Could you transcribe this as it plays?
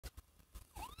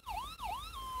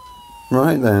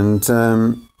Right then,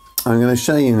 I'm going to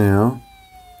show you now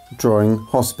drawing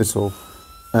hospital.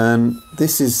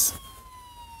 This is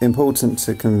important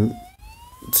to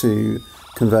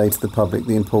convey to the public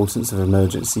the importance of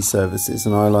emergency services,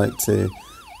 and I like to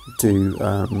do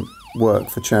work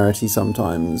for charity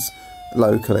sometimes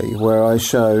locally, where I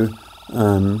show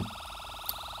some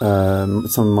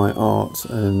of my art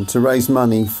and to raise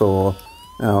money for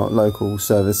our local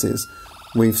services.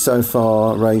 We've so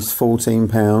far raised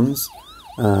 £14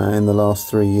 in the last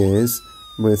 3 years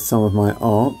with some of my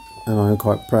art, and I'm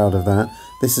quite proud of that.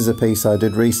 This is a piece I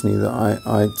did recently that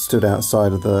I stood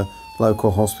outside of the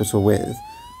local hospital with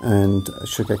and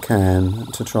shook a can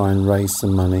to try and raise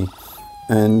some money.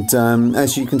 And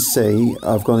as you can see,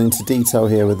 I've gone into detail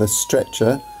here with a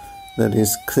stretcher that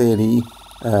is clearly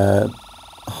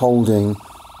holding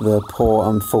the poor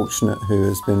unfortunate who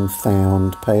has been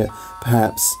found.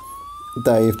 Perhaps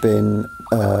they've been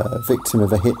a victim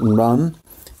of a hit and run.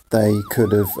 They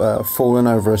could have fallen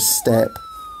over a step.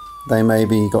 They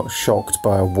maybe got shocked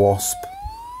by a wasp.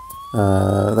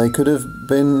 They could have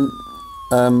been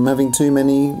having too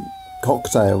many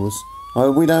cocktails.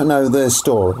 We don't know their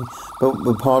story,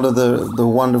 but part of the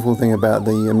wonderful thing about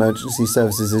the emergency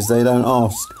services is they don't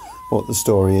ask what the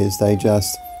story is, they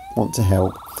just want to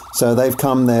help. So they've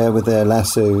come there with their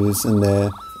lassos and their,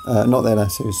 not their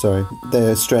lassos, sorry,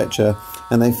 their stretcher,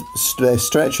 and they're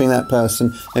stretching that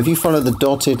person. If you follow the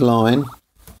dotted line,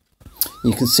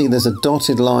 you can see there's a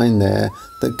dotted line there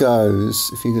that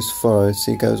goes, if you just follow,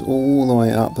 see it goes all the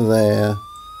way up there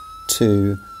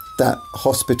to that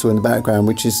hospital in the background,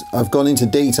 which is, I've gone into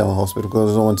detail on the hospital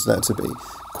because I wanted that to be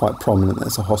quite prominent.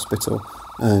 That's a hospital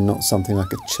and not something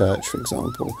like a church, for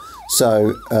example.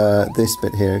 So this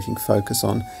bit here, if you can focus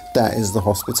on, that is the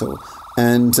hospital.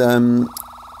 And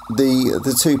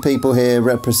the two people here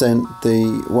represent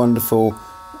the wonderful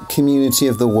community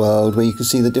of the world, where you can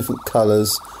see the different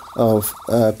colours of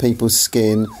people's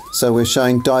skin. So we're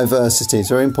showing diversity. It's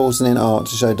very important in art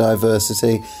to show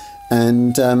diversity.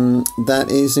 And that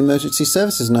is emergency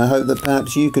services, and I hope that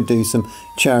perhaps you could do some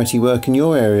charity work in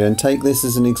your area and take this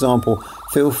as an example.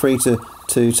 Feel free to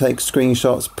take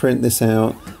screenshots, print this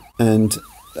out, and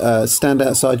stand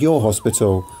outside your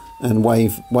hospital and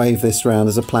wave this around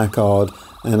as a placard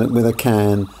and with a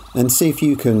can, and see if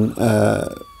you can,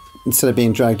 instead of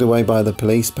being dragged away by the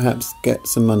police, perhaps get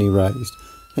some money raised.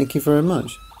 Thank you very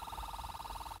much.